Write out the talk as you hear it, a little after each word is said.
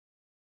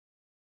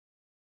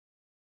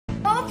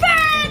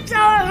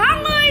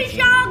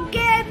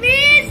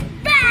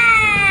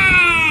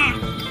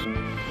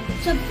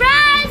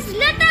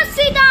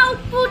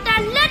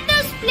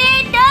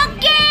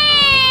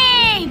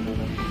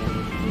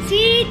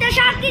the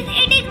shark is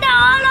eating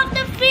all of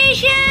the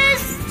fishes.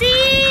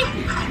 See?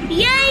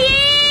 Yeah.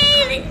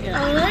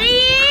 Oh,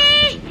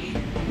 yeah.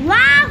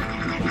 Wow.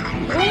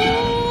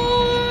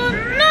 Oh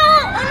no.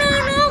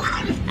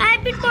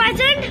 I've been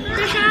poisoned.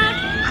 The shark.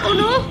 Oh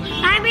no.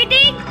 I'm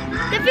eating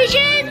the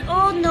fishes.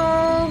 Oh no.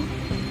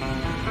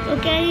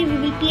 Okay, we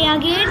will play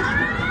again.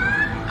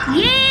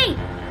 Yay.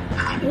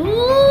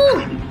 Oh.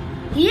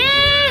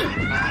 Yay.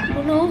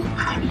 Oh no.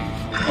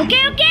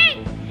 Okay.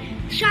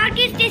 Shark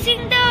is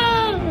chasing the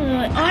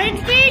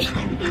orange fish.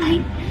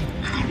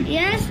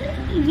 Yes,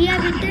 we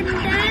have eaten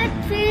that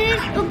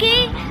fish.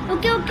 Okay.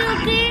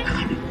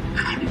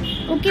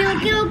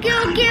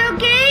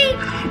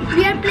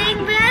 We are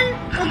playing well.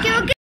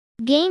 Okay.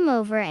 Game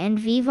over and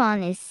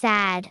Vivon is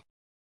sad.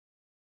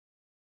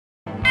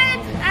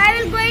 And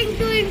I will going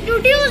to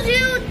introduce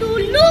you to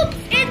loops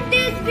in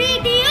this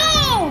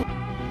video.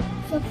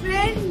 So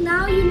friends,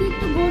 now you need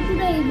to go to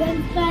the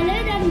event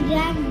palette and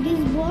drag this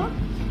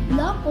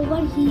block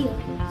over here.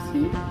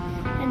 See?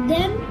 And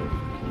then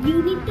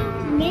you need to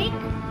make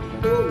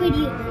two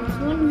variables,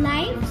 one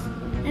lives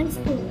and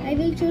score. I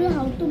will show you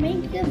how to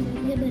make the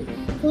variable.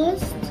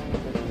 First,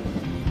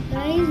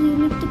 guys, you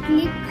need to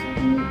click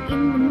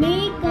in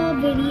make a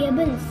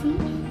variable. See,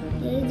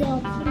 there is an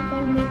option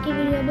called make a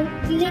variable.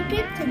 Click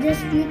it,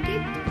 just click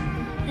it,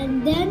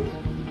 and then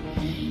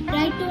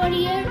write over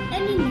here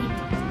any name.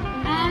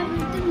 I have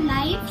written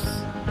lives.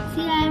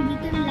 See, I have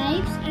written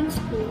lives and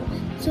score.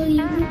 So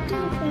you need to,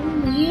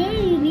 from here,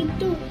 you need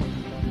to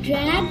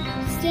drag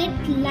set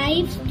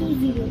lives to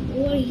 0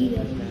 over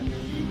here.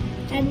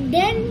 And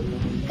then,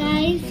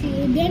 guys,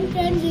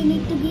 friends, you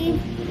need to give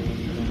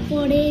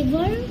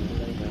forever.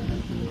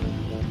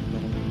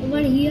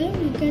 Over here,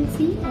 you can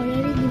see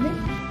already given.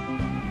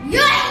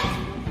 Yes!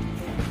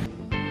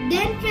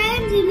 Then,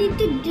 friends, you need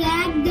to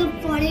drag the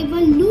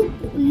forever loop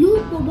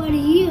over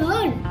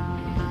here.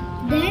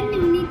 Then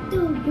you need to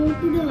go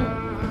to the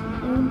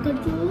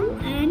control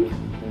and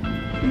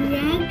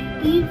drag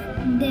if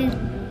then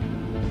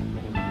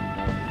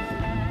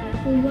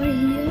over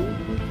here,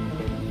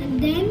 and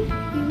then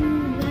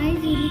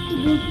you need to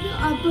go to the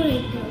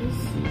operators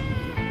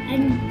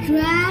and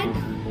drag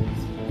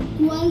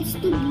equals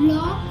to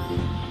block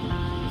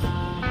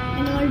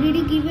and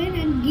already given,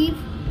 and give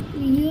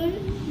here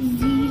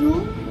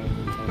 0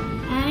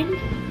 and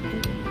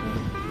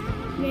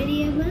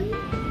variable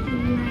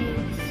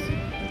lives.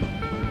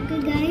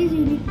 Okay guys,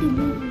 you need to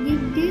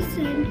give this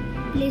and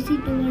place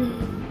it over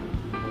here.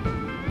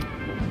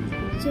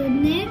 So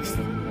next,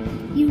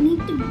 you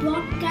need to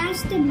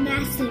broadcast a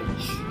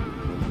message.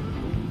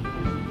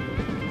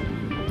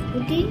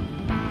 Okay?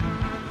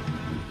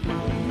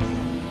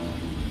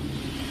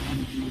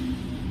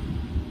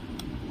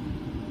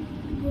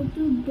 Go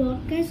to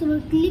broadcast or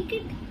click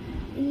it.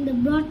 In the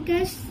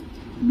broadcast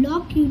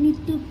block, you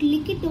need to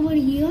click it over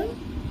here.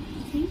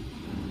 See?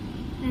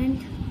 And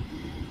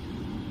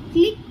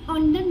click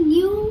on the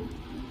new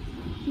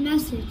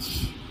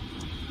message.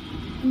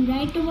 And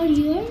right over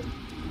here,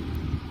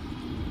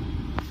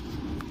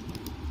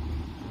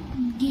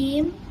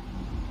 game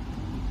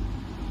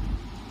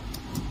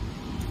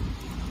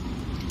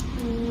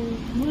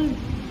over.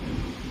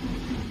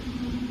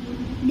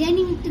 Then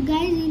you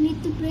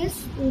need to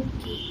press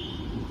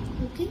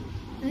OK,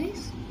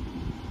 guys.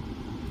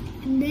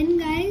 And then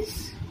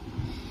guys,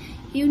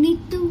 you need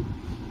to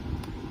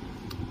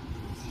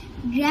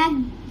drag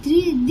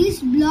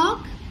this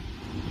block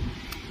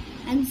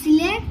and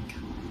select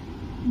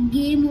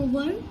game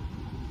over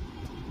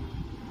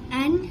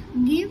and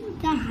give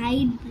the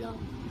hide block.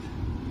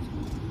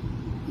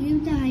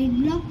 Give the hide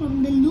block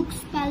from the looks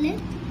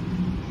palette.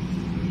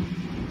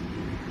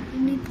 You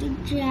need to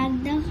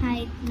drag the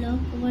hide block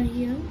over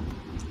here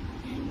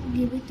and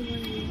give it over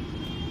here.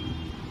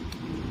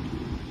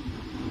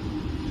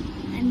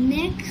 And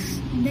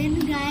next, then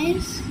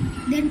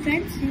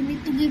friends, you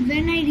need to give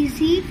when I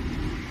receive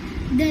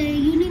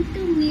you need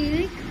to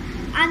make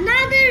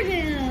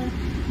another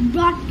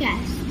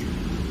broadcast.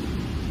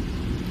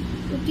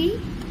 Okay.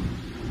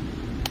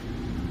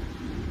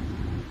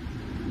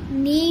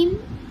 Name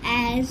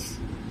as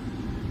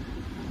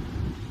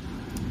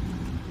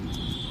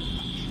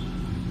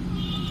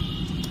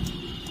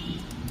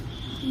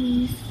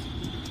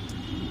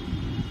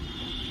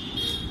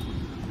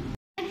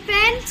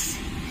friends,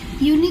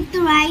 you need to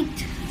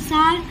write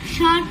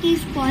shark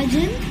is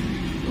poisoned.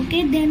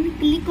 Okay, then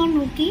click on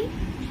OK.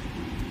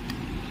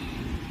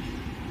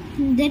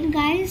 Then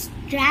guys,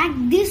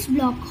 drag this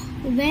block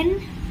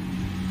when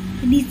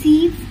I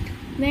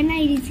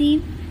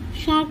receive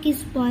shark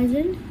is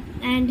poisoned,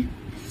 and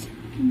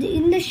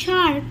in the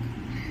shark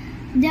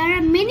there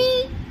are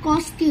many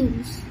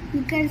costumes.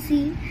 You can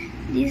see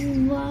this is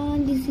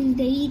one, this is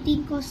the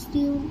eating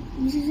costume,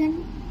 this is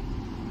an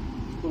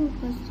food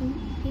costume.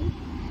 Okay,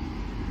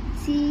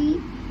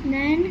 see,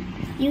 then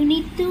you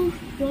need to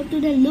go to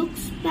the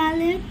looks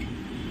palette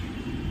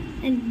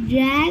and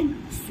drag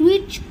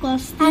switch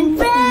costume. And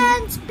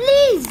friends,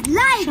 please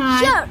like,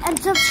 share and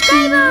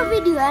subscribe our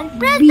video and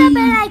press the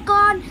bell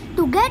icon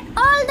to get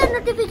all the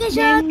notifications.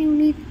 Then you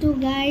need to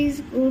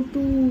guys go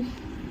to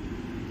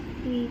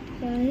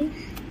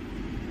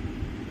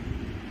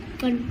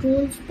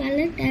controls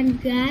palette and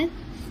drag.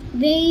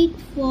 Wait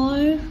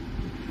for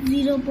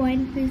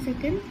 0.3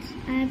 seconds.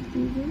 I have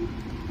chosen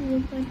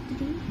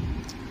 0.3.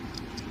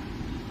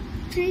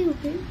 3,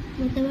 okay,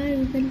 whatever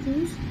you can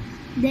choose.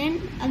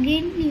 Then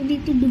again you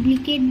need to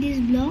duplicate this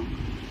block.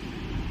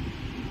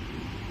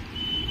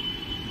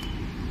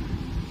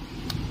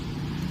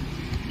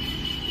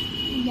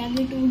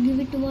 Give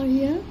it over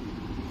here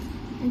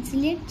and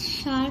select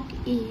Shark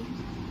A.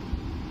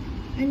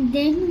 And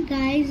then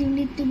guys, you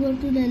need to go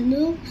to the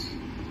looks.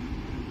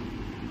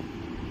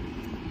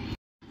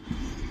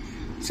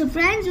 So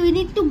friends, we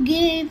need to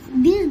give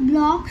these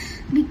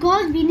blocks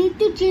because we need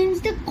to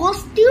change the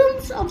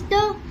costumes of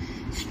the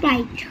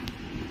sprite.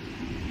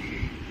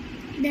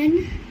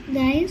 Then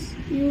guys,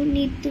 you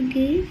need to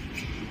give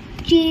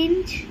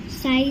change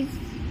size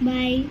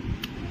by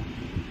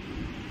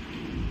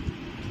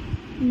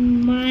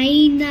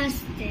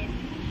 -10.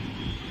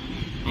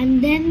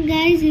 And then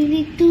guys, you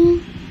need to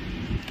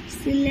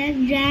select,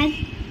 drag,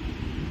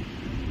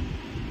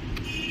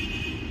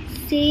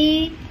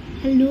 say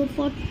hello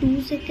for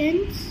 2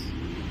 seconds.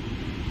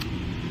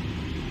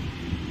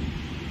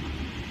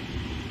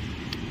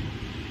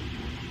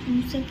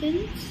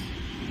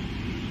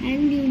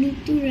 And you need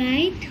to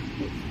write,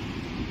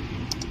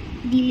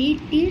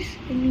 delete this,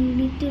 and you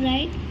need to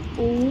write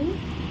O.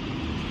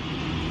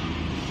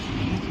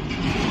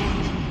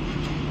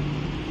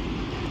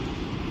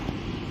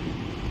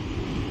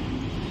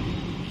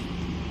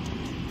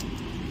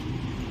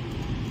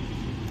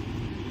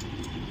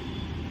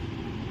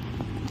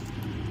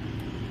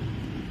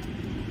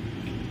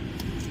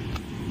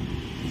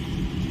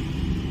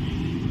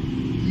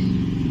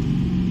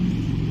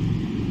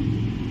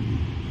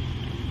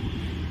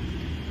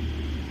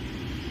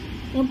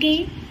 Okay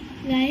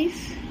guys,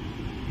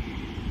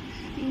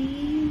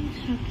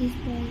 Shark is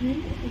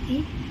present.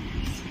 Okay,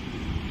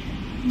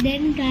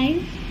 then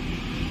guys,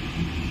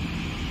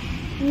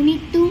 you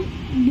need to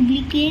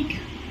duplicate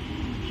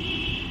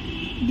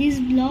this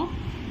block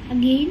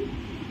again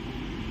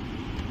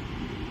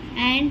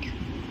and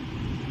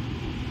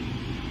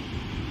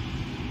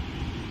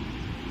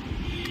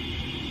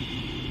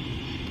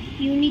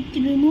you need to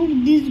remove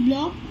this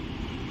block.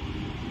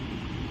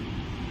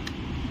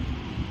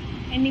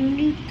 And you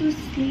need to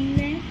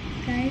select,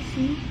 guys,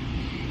 see,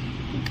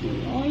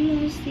 all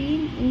are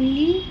same,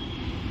 only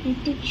need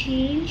to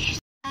change.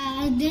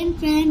 Then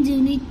friends, you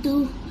need to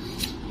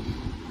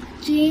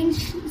change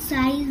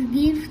size,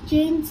 give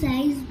change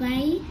size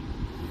by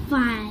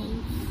 5.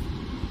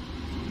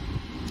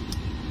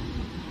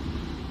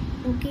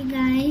 Okay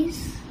guys,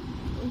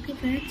 okay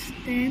friends,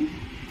 then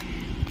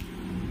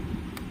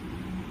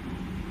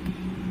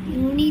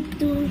you need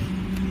to,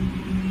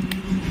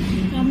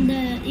 from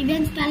the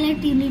events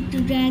palette, you need to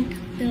drag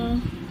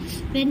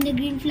when the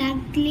green flag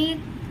click,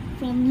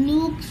 from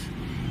looks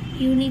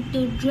you need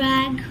to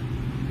drag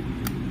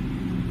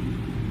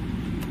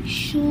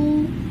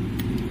show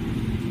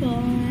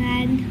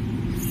and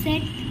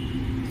set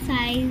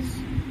size,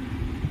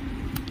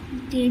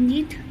 change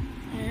it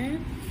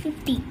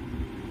 50.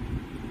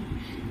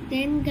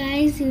 Then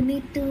guys, you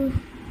need to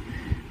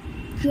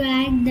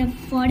drag the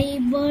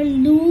forever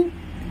loop.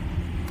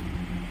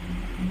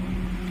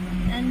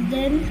 And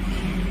then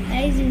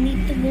guys, you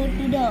need to go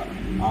to the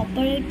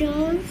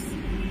operators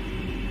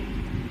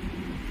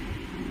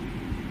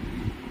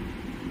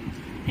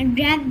and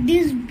drag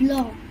this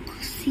block,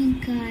 see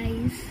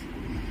guys,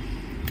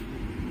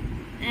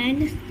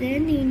 and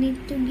then you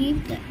need to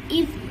give the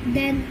if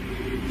then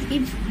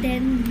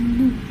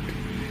loop.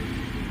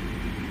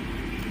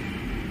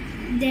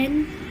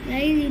 Then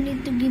guys, you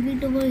need to give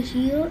it over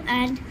here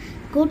and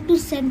go to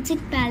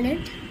Sensing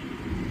palette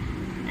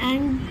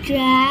and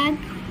drag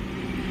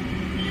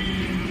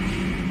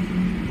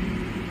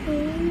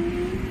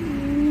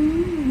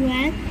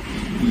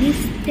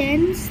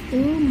distance to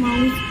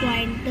mouse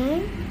pointer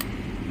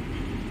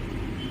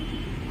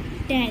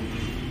 10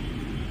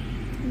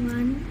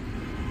 1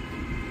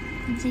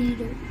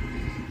 0.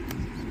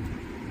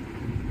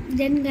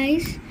 Then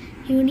guys,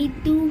 you need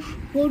to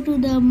go to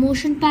the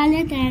motion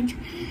palette and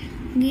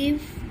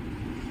give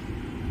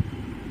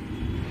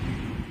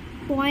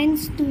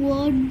points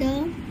toward the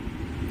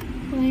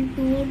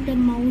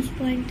mouse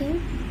pointer.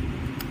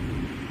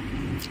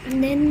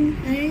 And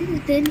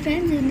then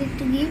friends, you need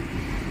to give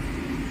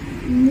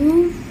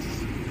move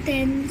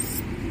 10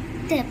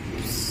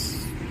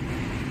 steps.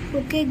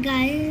 Okay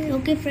guys,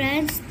 okay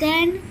friends,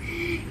 then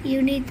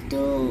you need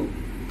to,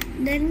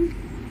 then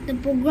the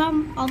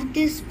program of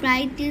this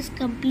sprite is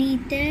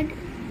completed.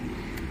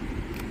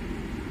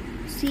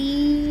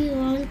 See,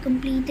 all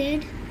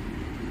completed.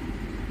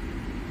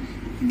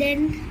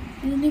 Then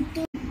you need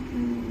to,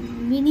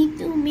 we need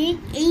to make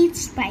 8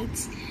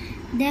 sprites.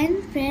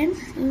 Then friends,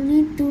 you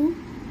need to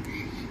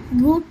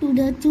go to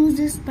the choose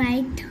a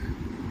sprite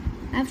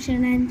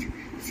option and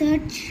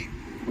search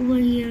over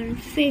here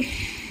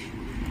fish,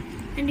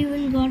 and you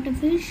will got a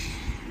fish.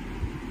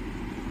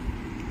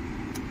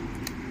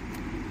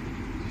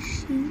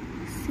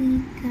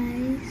 See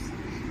guys,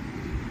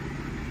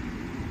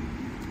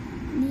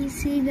 you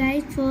see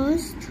guys,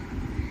 first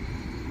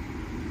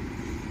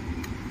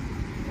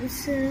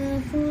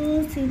friends,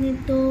 first you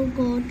need to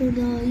go to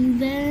the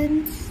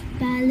events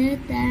palette,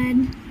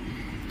 and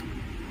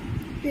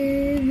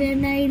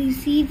when I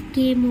receive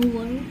game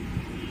over,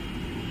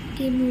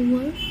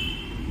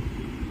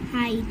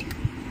 hide,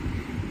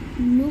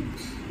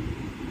 looks,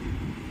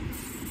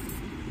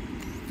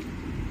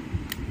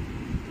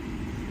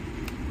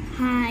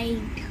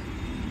 hide.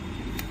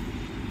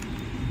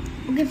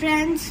 Okay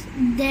friends,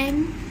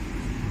 then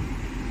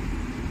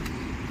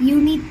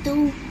you need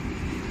to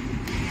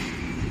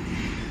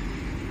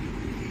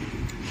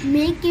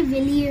make a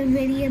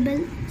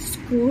variable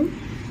score.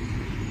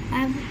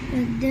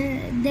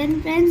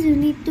 Then friends, you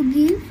need to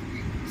give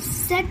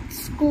set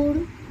score,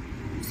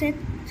 set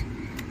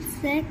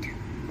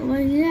over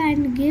here,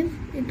 and give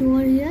it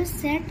over here,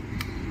 set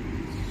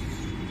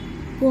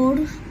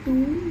score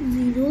to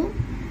 0.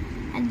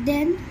 And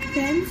then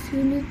friends,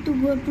 you need to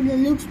go to the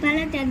looks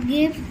palette and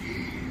give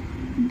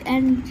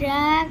and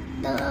drag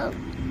the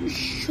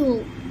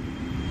show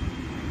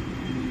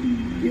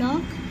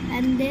block,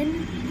 and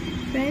then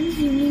friends,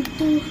 you need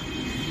to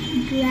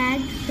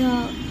drag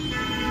the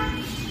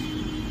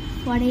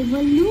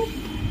forever loop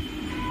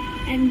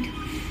and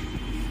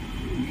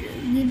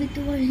give it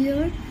over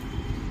here,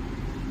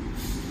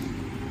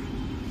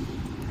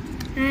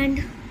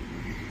 and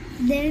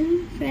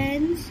then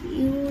friends,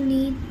 you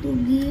need to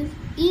give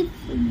if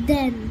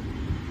then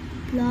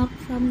block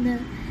from the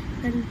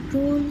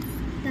control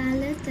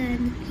palette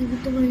and give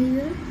it over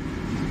here.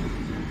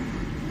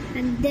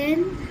 And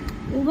then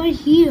over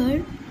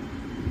here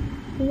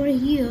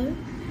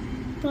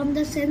from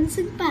the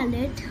sensing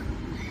palette,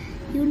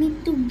 you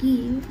need to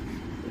give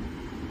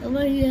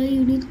over here,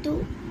 you need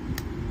to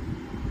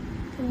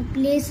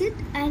place it,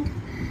 and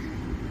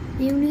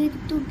you need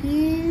to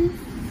give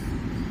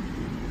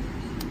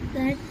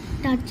that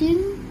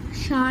touching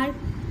sharp.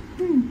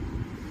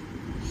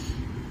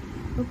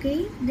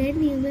 Okay,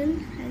 then you will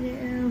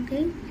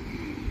okay,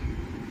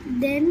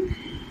 then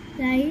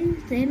guys,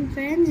 then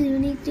friends, you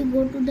need to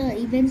go to the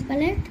events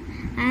palette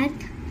at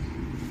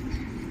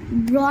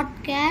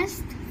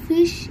broadcast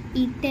fish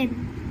eaten.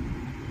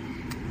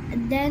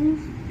 Then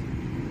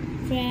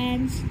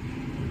friends,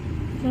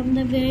 from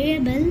the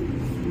variable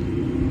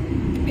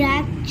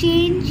drag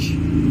change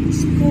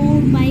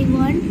score by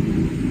 1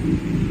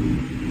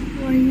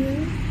 over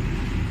here,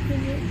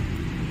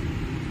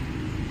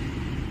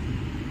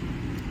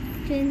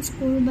 change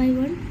score by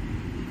 1,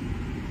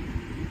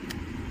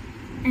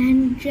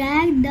 and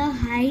drag the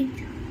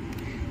hide,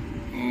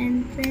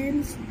 and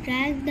friends,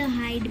 drag the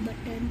hide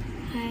button,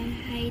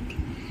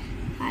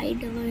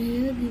 hide over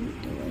here, give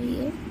it over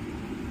here.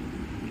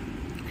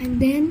 And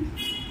then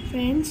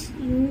friends,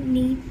 you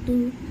need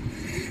to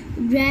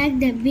drag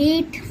the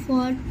wait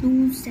for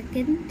 2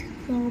 seconds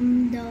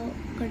from the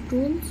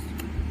controls,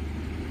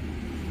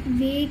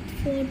 wait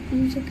for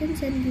 2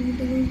 seconds and give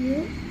it over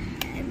here.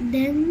 And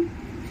then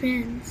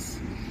friends,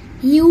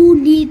 you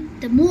need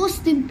the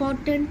most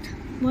important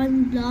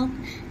one block,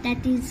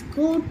 that is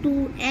go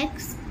to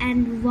X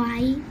and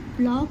Y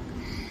block.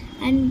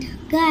 And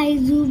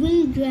guys, you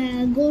will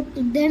go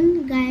to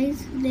then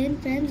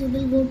friends, you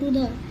will go to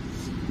the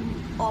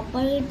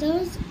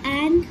operators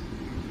and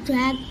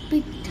drag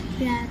pick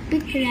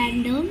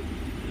random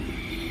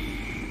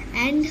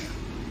and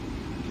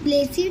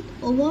place it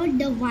over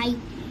the Y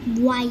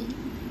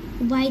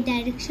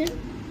direction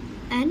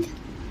and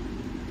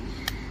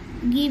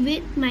give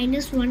it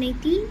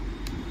 -180,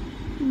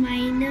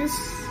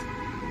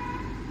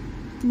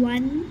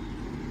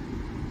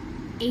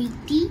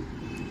 -180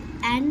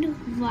 and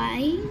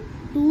Y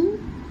to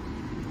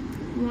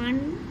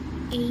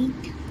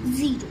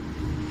 180,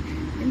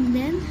 and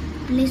then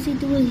place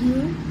it over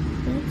here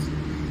friends.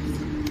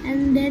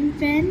 And then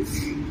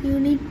friends, you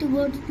need to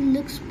go to the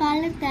looks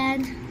palette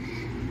and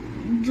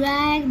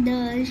drag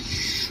the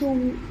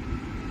show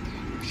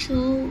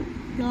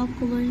block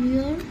over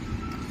here.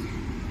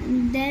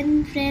 And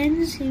then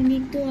friends, you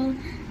need to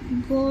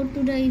go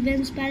to the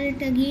events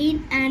palette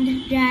again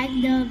and drag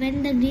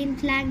when the green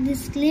flag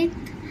is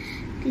clicked,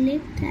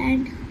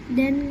 and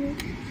then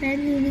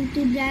friends, you need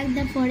to drag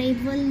the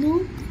forever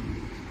loop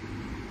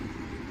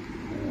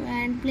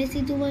and place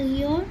it over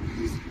here.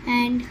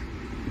 And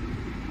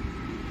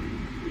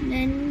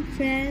then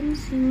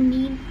friends, you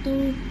need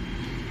to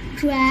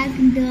drag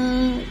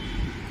the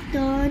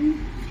turn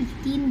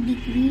 15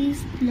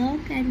 degrees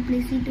block and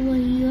place it over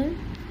here.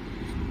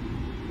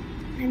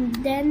 And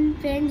then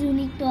friends, you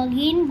need to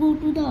again go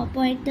to the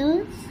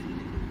operators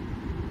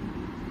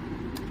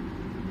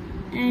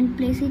and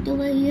place it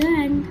over here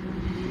and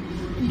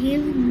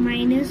give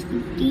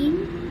 -15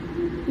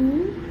 to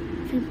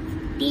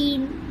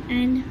 15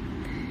 and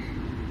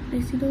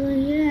place it over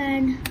here.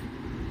 And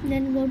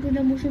then go to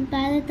the motion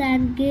palette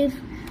and give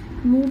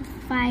move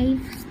 5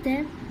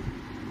 step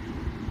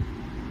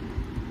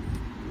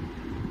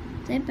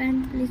and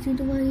place it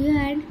over here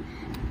and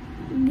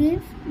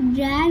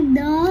drag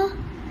the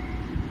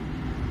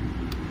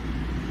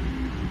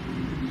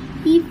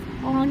if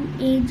on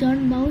edge on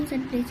bounce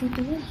and place it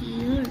over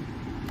here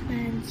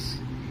friends.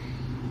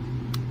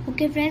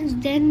 Okay friends,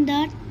 then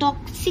the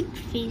toxic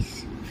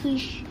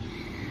fish.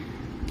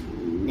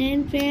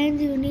 Then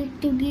friends, you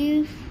need to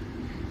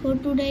go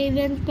to the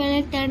event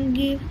palette and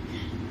give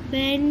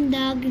when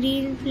the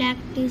green flag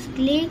is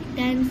clicked.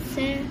 Then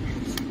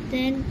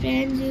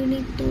friends, you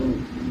need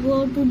to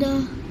go to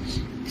the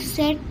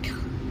set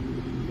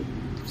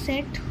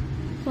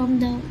from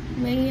the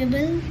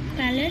variable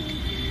palette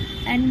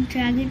and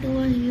drag it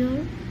over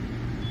here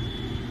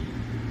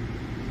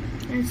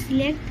and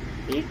select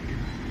it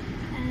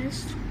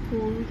as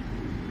code.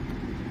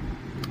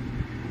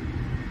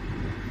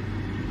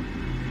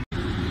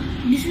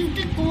 This is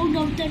the code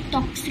of the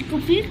toxic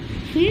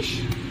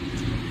fish.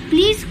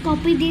 Please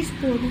copy this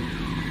code.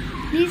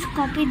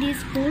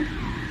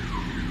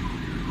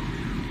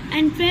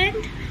 And friend,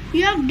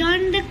 you have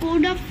done the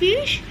code of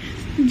fish.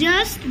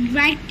 Just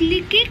right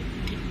click it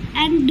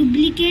and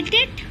duplicate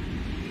it.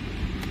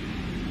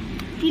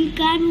 We'll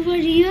come over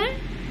here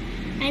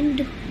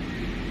and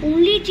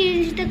only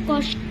change the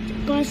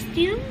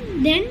costume.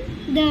 Then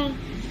the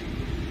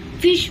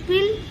fish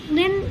will,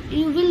 then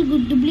you will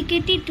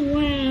duplicate it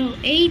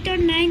 8 or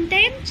 9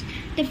 times.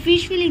 The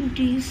fish will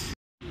increase.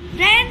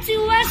 Friends, you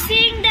are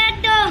seeing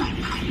that the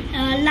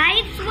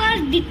lives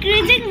was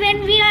decreasing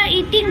when we are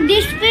eating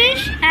this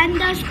fish, and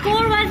the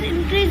score was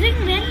increasing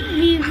when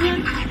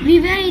we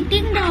were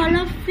eating the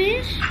olive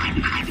fish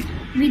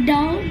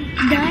without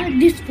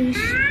this fish,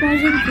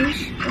 poison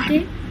fish.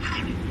 Okay.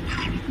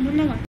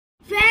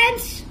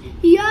 Friends,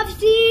 you have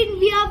seen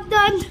we have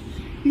done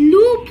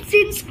loops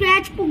in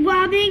Scratch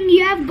programming.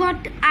 You have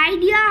got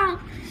idea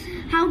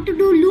how to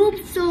do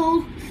loops.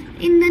 So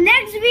in the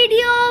next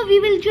video, we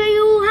will show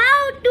you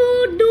how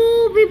to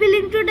do. We will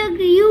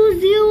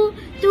introduce you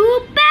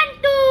to pen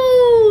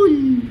tool.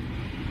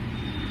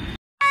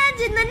 And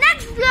in the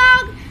next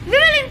vlog, we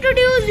will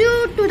introduce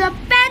you to the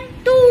pen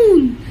tool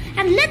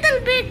and little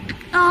bit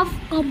of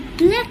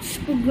complex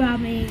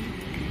programming.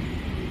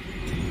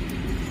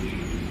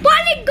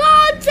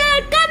 Polygons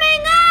are